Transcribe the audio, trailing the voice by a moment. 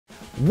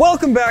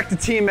Welcome back to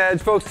Team Edge,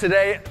 folks.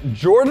 Today,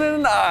 Jordan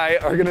and I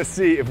are gonna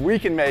see if we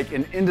can make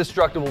an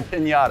indestructible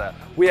pinata.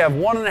 We have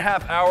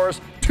 1.5 hours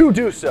to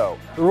do so.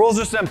 The rules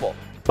are simple.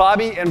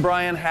 Bobby and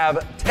Brian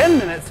have 10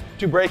 minutes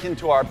to break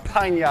into our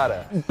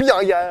pinata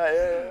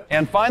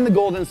and find the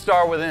golden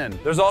star within.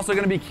 There's also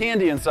gonna be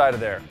candy inside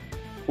of there.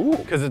 Ooh,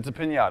 because it's a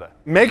pinata.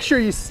 Make sure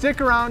you stick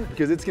around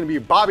because it's gonna be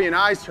Bobby and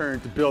I's turn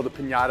to build a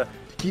pinata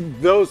to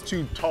keep those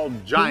two tall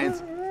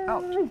giants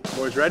out.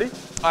 Boys ready?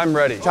 I'm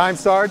ready. Time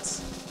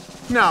starts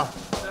now.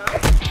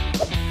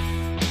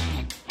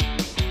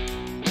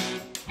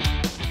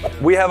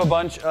 We have a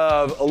bunch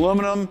of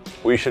aluminum.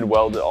 We should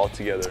weld it all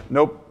together.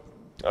 Nope.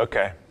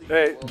 Okay.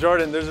 Hey,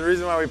 Jordan, there's a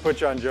reason why we put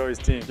you on Joey's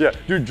team. Yeah,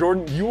 dude,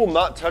 Jordan, you will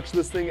not touch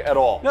this thing at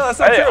all. No, that's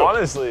not Hey, true.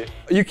 honestly.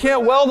 You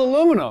can't weld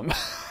aluminum.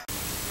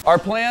 Our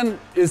plan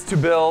is to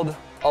build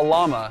a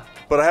llama,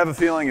 but I have a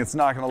feeling it's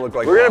not gonna look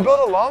like We're a gonna llama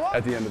build a llama?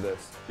 at the end of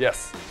this.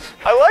 Yes.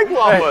 I like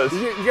llamas. Hey,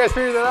 you guys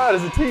figured that out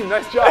as a team.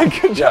 Nice job.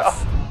 Good job.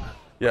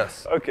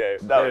 Yes. Okay,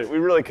 we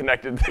really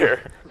connected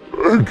there.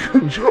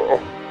 Good job.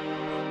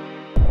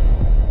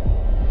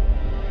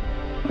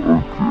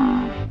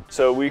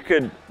 So we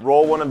could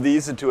roll one of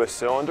these into a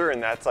cylinder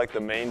and that's like the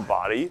main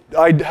body.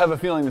 I have a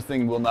feeling this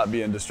thing will not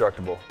be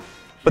indestructible.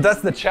 But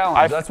that's the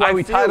challenge. That's why I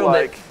we feel titled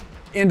like- it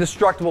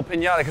Indestructible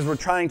Pinata, because we're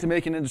trying to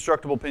make an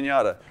indestructible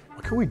pinata.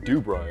 What can we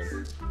do,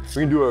 Brian?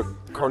 We can do a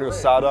carne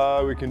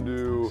asada, we can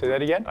do... Say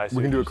that again?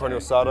 We can do a carne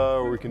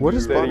asada, or we can What do...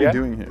 is Bobby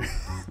doing here?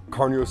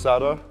 Carne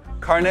asada?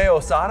 Carne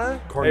asada?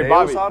 Carne Hey,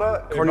 Bobby.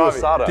 asada? Hey, Carne Bobby.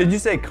 asada. Did you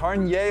say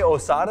carne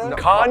asada?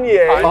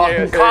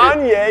 Kanye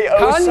Kanye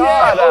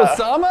Osada.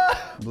 Osama?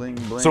 Bling,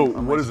 bling. So,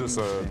 what is this,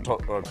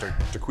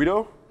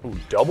 taquito? Ooh,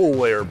 double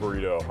layer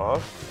burrito, huh?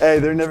 Hey,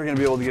 they're never gonna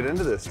be able to get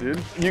into this, dude.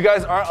 You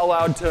guys aren't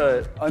allowed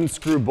to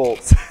unscrew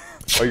bolts.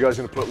 Are you guys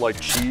gonna put like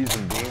cheese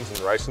and beans and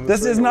rice in this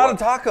This thing, is or not a what?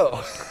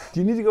 taco. Do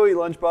you need to go eat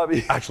lunch,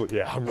 Bobby? Actually,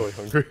 yeah, I'm really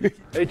hungry.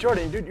 Hey,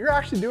 Jordan, dude, you're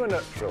actually doing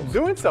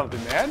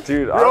something, man.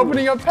 Dude, you're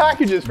opening up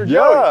packages for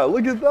Joey. Yeah,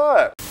 look at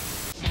that.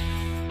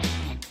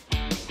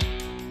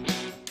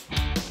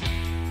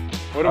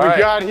 What do All we right.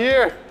 got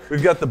here?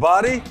 We've got the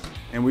body,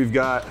 and we've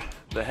got,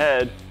 The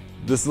head.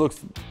 this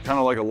looks kind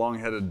of like a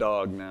long-headed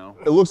dog now.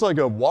 It looks like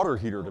a water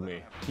heater to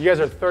me. You guys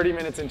are 30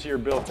 minutes into your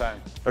build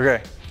time.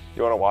 Okay.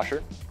 You want a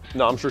washer?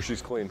 No, I'm sure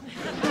she's clean.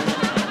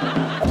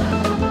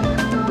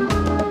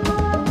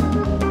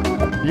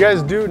 You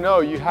guys do know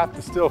you have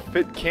to still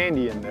fit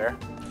candy in there.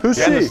 Who's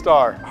And the she?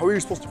 star. How are you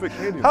supposed to fit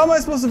candy in How am I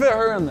supposed to fit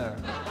her in there?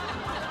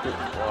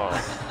 Wow.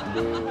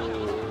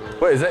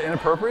 Wait, is that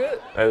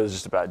inappropriate? That was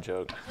just a bad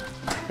joke.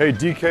 Hey,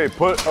 DK,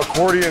 put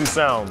accordion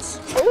sounds.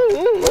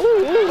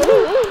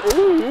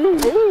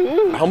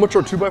 How much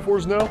are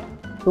 2x4s now?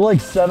 They're like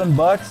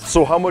 $7.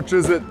 So how much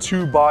is it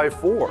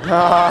 2x4?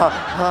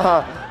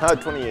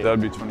 28. That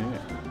would be 28.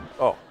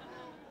 Oh, All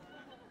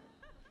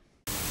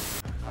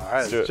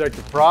right, do let's it. check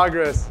the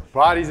progress.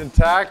 Body's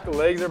intact, the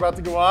legs are about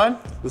to go on.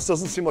 this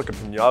doesn't seem like a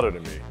pinata to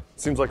me. It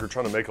seems like you're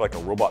trying to make like a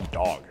robot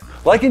dog.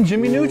 Like in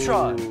Jimmy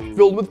Neutron.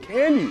 Filled with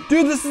candy.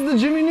 Dude, this is the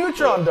Jimmy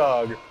Neutron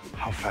dog.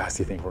 How fast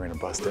do you think we're gonna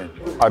bust in?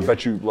 I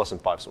bet you less than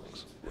 5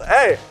 swings.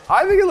 Hey,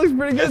 I think it looks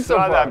pretty good It's so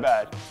not far.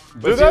 that bad.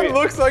 Dude, that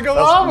looks like a That's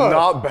llama.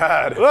 not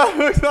bad. That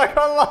looks like a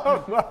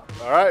llama.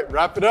 All right,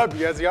 wrap it up.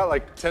 You guys got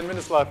like 10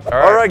 minutes left.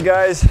 All right,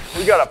 guys,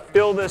 we gotta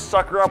fill this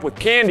sucker up with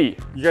candy.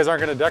 You guys aren't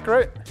gonna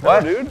decorate?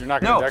 What? No, dude? You're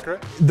not gonna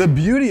decorate? The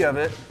beauty of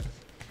it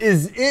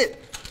is it.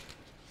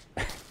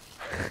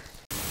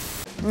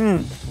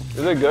 Is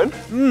it good?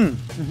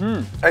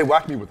 Hey,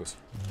 whack me with this.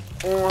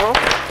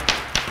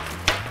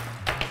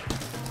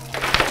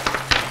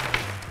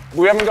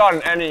 We haven't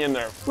gotten any in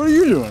there. What are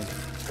you doing?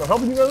 I'm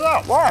helping you guys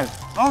out. Why?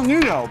 I don't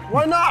need help.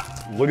 Why not?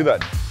 Look at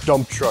that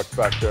dump truck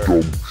back there. I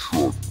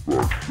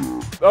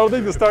don't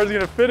think the star's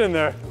gonna fit in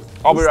there.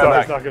 I'll be The right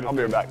star's back. not gonna I'll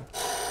be right back.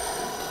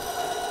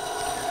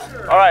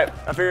 All right,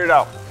 I figured it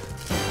out.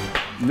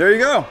 There you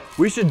go.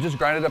 We should just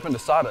grind it up into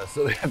sawdust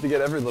so they have to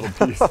get every little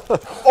piece.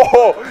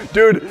 Oh,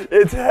 dude,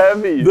 it's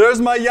heavy. There's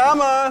my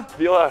llama.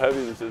 Feel how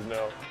heavy this is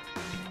now.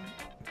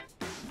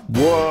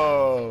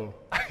 Whoa.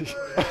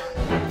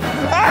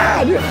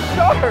 Ah, dude,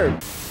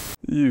 sharp.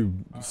 You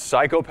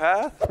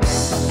psychopath.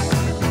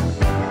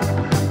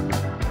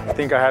 I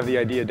think I have the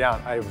idea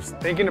down. I was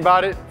thinking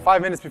about it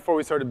 5 minutes before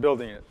we started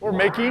building it. We're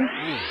making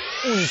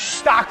un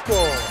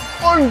taco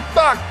Un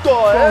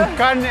taco, con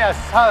carne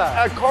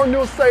asada. Carne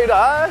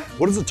asada.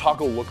 What does a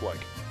taco look like?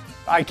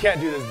 I can't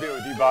do this bit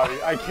with you, Bobby.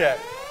 I can't.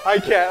 I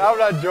can't. I'm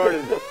not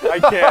Jordan. I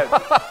can't.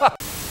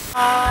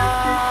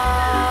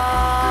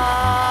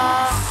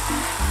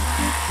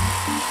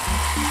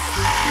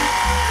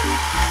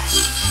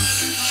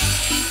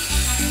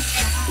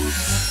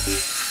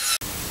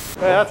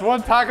 Hey, that's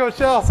one taco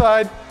shell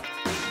side.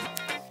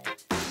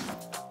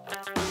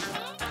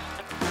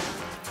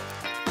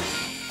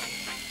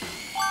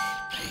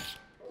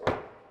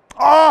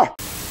 Ah!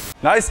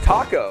 Nice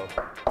taco.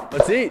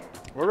 Let's eat.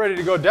 We're ready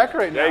to go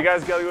decorate now. Yeah, you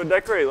guys gotta go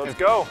decorate. Let's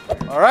go.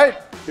 All right,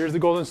 here's the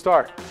golden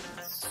star.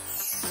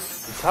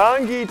 It's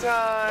hungry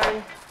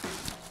time.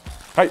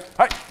 Hey,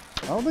 hey.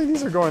 I don't think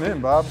these are going in,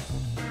 Bob.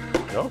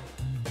 No?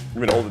 You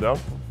mean to hold it down?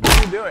 What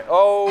are you doing?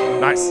 Oh,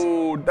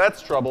 Nice.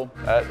 That's trouble.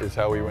 That is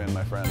how we win,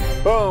 my friend.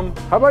 Boom.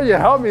 How about you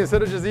help me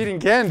instead of just eating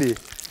candy?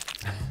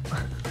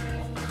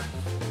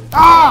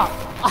 Ah!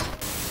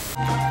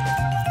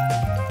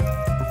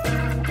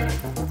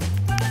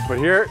 But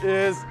here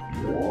is.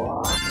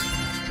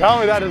 Tell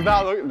me that does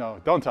not look. No,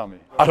 don't tell me.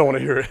 I don't want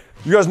to hear it.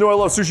 You guys know I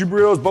love sushi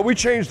burritos, but we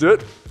changed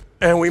it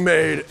and we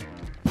made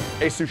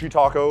a sushi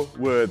taco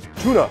with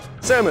tuna,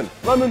 salmon,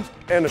 lemon,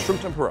 and a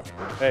shrimp tempura.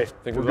 Hey,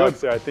 Think we're we're good, good?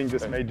 sir. I think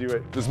this may do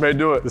it. This may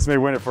do it. This may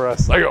win it for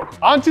us. There you go.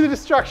 On to the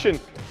destruction.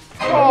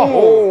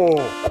 Oh.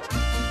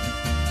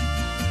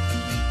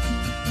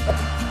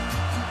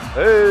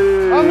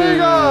 Hey.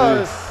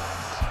 Amigos,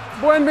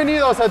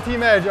 bienvenidos a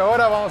Team Edge.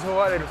 Ahora vamos a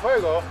jugar el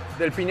juego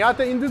del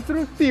piñata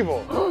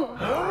indestructivo.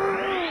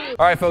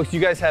 All right, folks,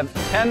 you guys have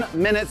 10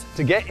 minutes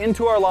to get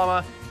into our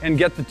llama and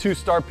get the 2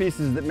 star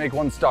pieces that make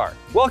 1 star.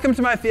 Welcome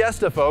to my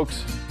fiesta,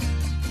 folks.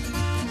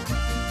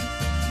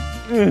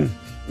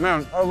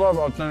 Man, I love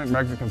authentic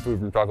Mexican food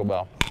from Taco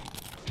Bell.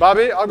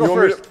 Bobby, I'll go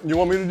first. You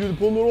want me to do the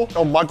pool noodle?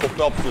 Oh, Michael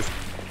Phelps is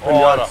Oh,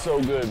 pinata. that's so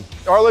good.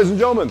 All right, ladies and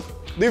gentlemen,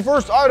 the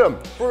first item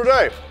for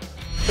today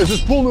is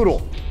this pool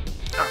noodle.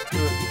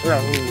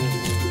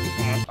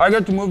 I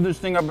get to move this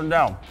thing up and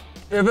down.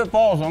 If it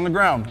falls on the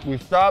ground, we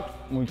stop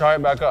and we tie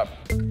it back up.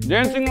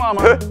 Dancing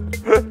llama.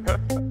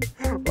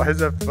 Why is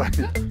that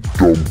funny?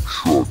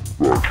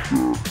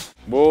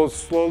 We'll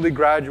slowly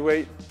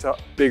graduate to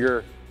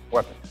bigger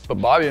weapons. But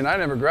Bobby and I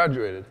never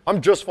graduated.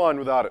 I'm just fine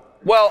without it.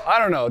 Well, I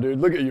don't know, dude.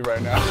 Look at you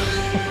right now.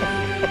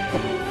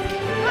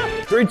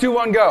 3, 2,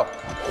 1, go.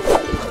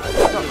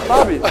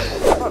 Bobby.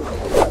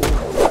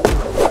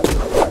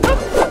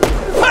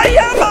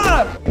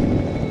 Ayama!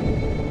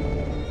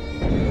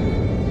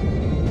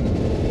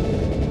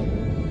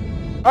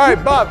 All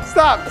right, Bob,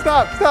 stop.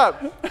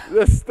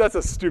 That's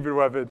a stupid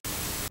weapon.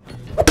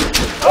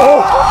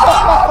 Oh,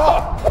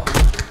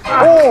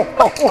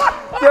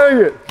 dang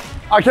it.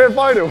 I can't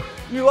find him.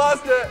 You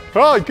lost it.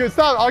 Oh, good,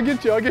 stop. I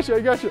got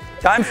you.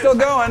 Time's still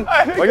going.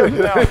 I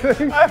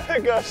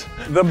think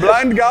The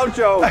blind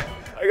gaucho. I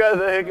got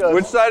the hiccups.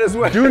 Which side is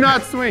which? Do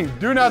not swing.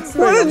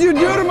 What did you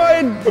do to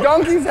my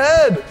donkey's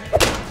head?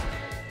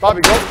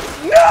 Bobby, go.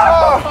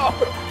 No!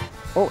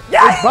 Oh,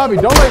 yes! Hey, Bobby,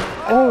 don't let.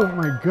 Oh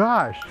my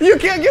gosh. You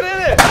can't get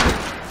in it.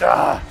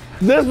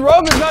 This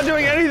rope is not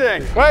doing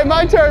anything. All right,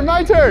 my turn.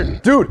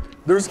 Dude,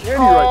 there's candy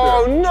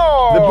right there.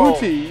 no! The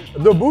booty.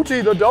 The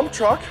booty, the dump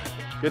truck.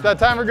 Get that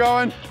timer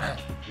going.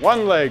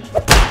 1 leg.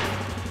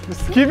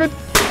 Just keep it.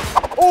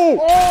 Oh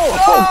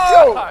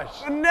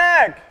gosh. The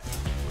neck!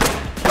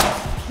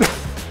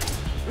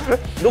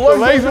 The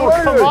legs will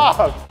come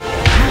off.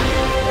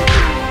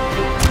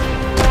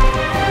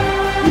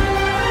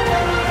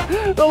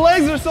 The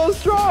legs are so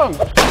strong.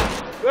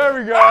 There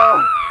we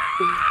go.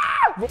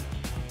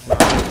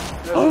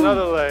 There's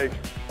another leg.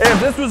 Hey, if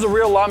this was a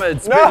real llama,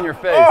 it'd spit in your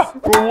face.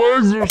 The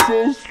legs are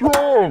so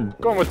strong.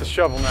 Going with the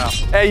shovel now.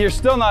 Hey, you're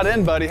still not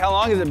in, buddy. How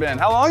long has it been?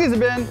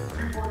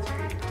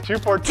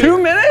 2-14. 2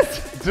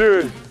 minutes?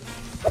 Dude.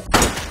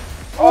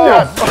 Oh,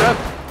 Yes.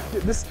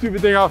 Get this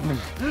stupid thing off me.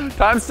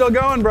 Time's still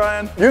going,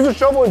 Brian. Use a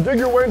shovel and dig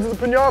your way into the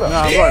pinata. No,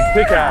 I'm going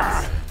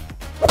pickaxe.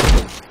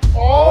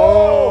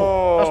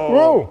 Oh, that's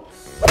through.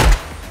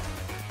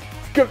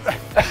 Come here.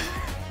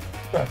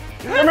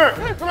 I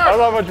don't know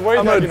how much weight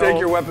I'm I gonna can take hold.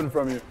 your weapon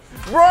from you.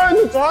 Brian,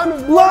 the time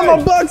is Llama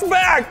running. bucks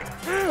back!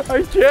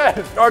 I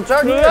can't. All right,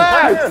 tag me in,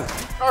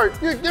 Relax. All right,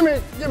 give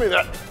me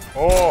that.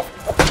 Oh.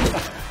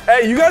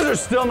 Hey, you guys are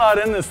still not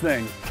in this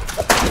thing.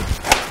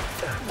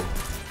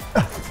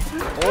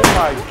 Oh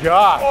my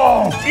God.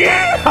 Oh,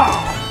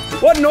 yeah!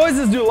 What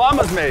noises do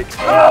llamas make?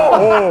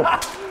 Oh.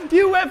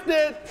 You whipped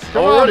it!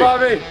 Come on,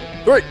 Bobby.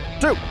 3,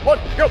 2, 1,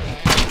 go.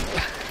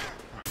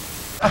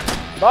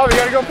 Bobby, you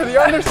gotta go for the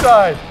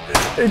underside.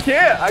 He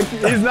can't.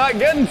 He's not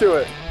getting to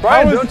it.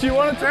 Brian, was- don't you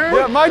want to turn?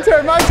 Yeah, my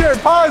turn.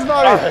 Pause,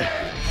 Bobby.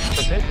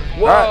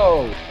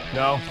 Whoa.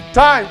 No.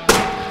 Time.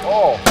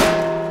 Oh.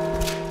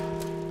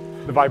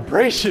 The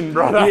vibration,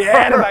 brother.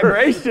 Yeah, the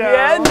vibration.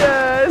 Yeah, it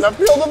does. Now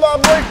feel the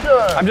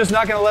vibration. I'm just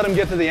not going to let him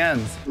get to the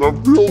ends. Now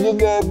feel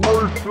the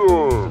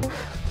vibration.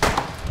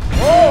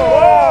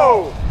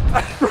 Whoa.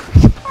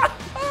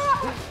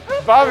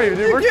 Bobby,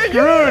 dude, we're can't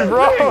get screwed, in.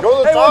 bro. Go to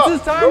the Hey, top. what's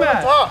his time Go to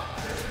at? the top.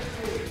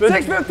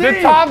 6:15.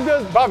 The top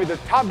does, Bobby, the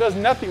top does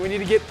nothing. We need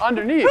to get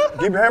underneath.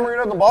 Keep hammering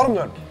at the bottom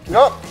then.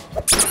 Yep.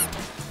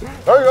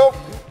 There you go.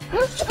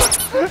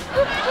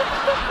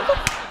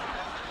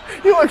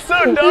 You look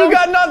so dumb. You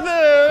got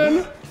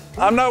nothing.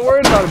 I'm not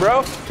worried about it,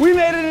 bro. We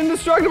made an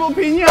indestructible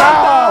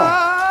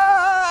pinata.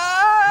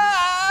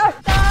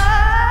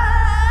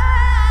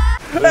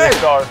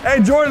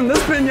 Hey, Jordan, this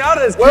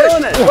pinata is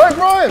killing it. Wait,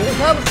 Brian, let's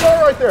have a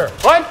star right there.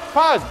 What?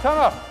 Pause, time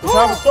out. Let's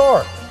have a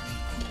star.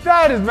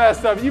 That is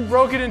messed up. You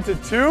broke it into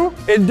 2?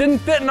 It didn't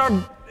fit in our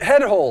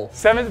head hole.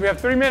 7, we have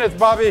 3 minutes,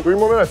 Bobby. 3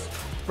 more minutes.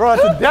 Bro,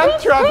 it's a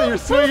death trap that you're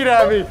swinging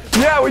at me.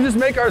 Yeah, we just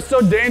make ours so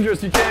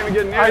dangerous you can't even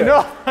get near it. I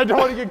know, I don't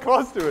want to get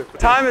close to it.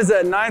 Time is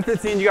at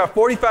 9:15. You got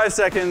 45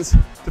 seconds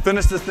to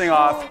finish this thing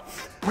off.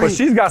 But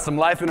she's got some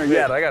life in her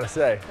yet, I gotta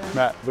say.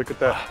 Matt, look at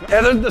that.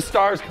 And there's the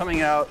stars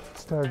coming out.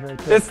 Stars right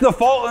there. It's The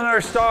Fault in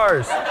Our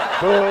Stars.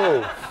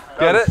 Oh,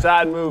 Get it?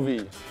 Sad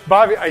movie.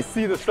 Bobby, I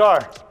see the star.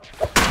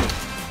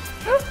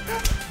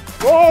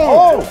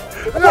 Oh!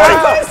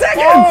 45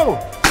 seconds! Oh!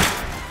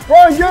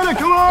 Brian, get it,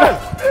 come on!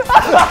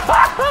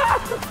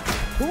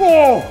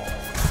 Whoa!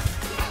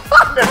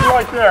 It's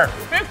right there.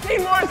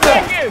 15 more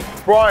seconds.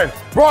 Brian,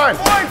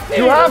 14,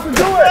 you have to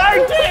do it!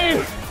 13,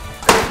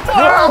 You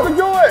have to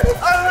do it!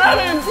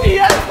 11,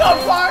 fiesta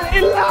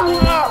party longer.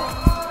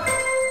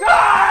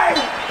 Time!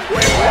 We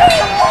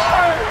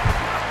win!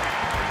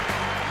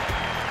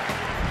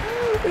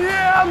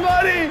 Yeah,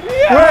 buddy!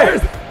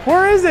 Yes!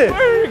 Where is it?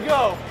 Where did it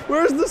go?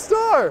 Where's the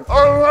star?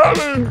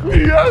 11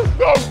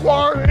 fiesta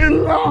party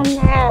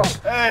longer!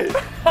 Hey!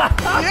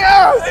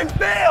 Yes! It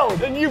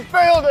failed! And you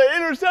failed to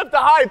intercept the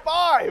high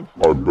five!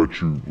 I bet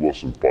you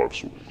less than 5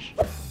 swings.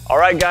 All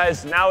right,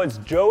 guys, now it's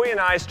Joey and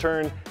I's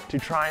turn to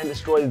try and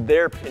destroy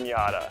their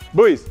pinata.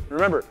 Boys,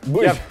 remember,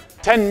 you have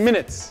 10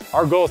 minutes.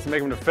 Our goal is to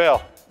make them to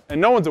fail. And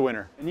no one's a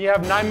winner. And you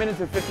have 9 minutes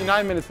and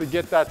 59 minutes to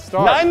get that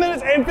star. 9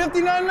 minutes and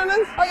 59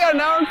 minutes? I got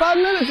an hour and 5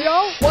 minutes,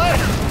 y'all. What?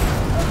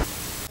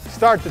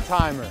 Start the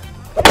timer.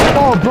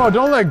 Oh, bro,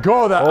 don't let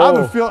go of that. I have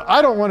a feeling,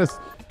 I don't want to.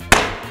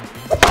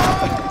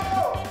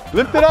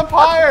 Lift it up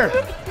higher.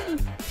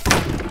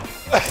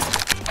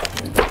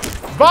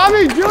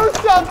 Bobby, do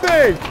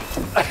something.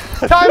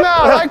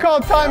 Timeout, I call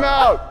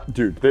timeout.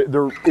 Dude,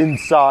 they're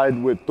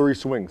inside with 3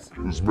 swings.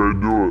 This may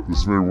do it.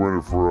 This may win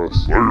it for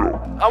us. There you go.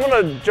 I'm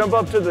gonna jump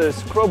up to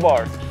this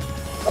crowbar.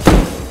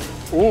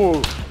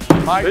 Ooh,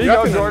 Mike, There you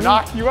that's go, gonna Jordan.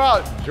 knock you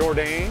out,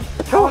 Jordan.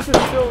 How is it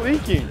still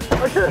leaking?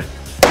 Okay.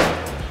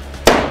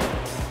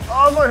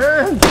 Oh, my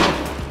hand.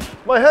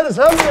 My head is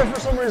heavier for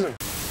some reason.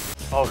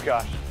 Oh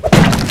gosh.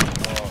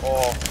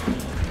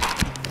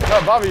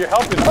 No, Bobby, you're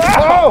helping.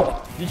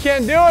 Oh! You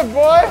can't do it,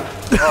 boy.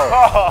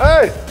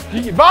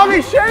 Hey!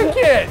 Bobby, shake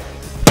it.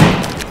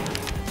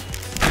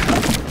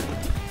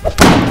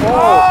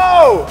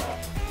 Oh!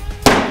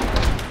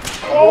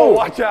 Oh,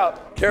 watch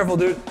out. Careful,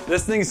 dude.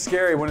 This thing's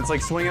scary. When it's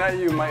like swinging at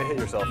you, you might hit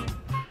yourself.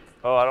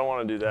 Oh, I don't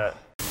want to do that.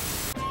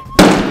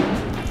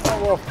 Oh,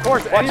 well, of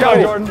course. Watch out,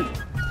 anybody- Jordan.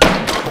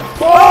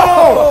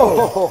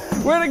 Oh!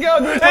 Way to go,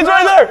 dude. It's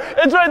right there!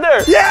 It's right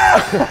there!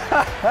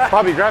 Yeah!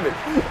 Bobby, grab it.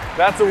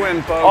 That's a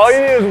win, folks. All you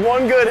need is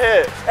one good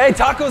hit. Hey,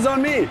 taco's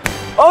on me.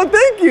 Oh,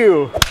 thank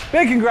you!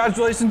 Big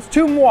congratulations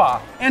to moi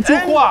and to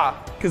toi,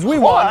 because we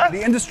won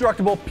the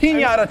Indestructible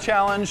Pinata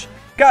Challenge.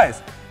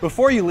 Guys,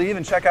 before you leave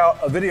and check out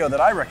a video that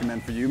I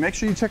recommend for you, make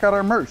sure you check out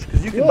our merch,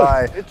 because you can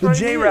buy the right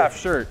JRAF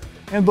shirt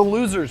and the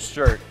Losers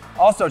shirt.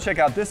 Also, check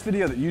out this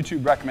video that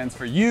YouTube recommends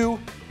for you.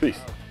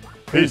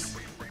 Peace.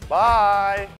 Bye!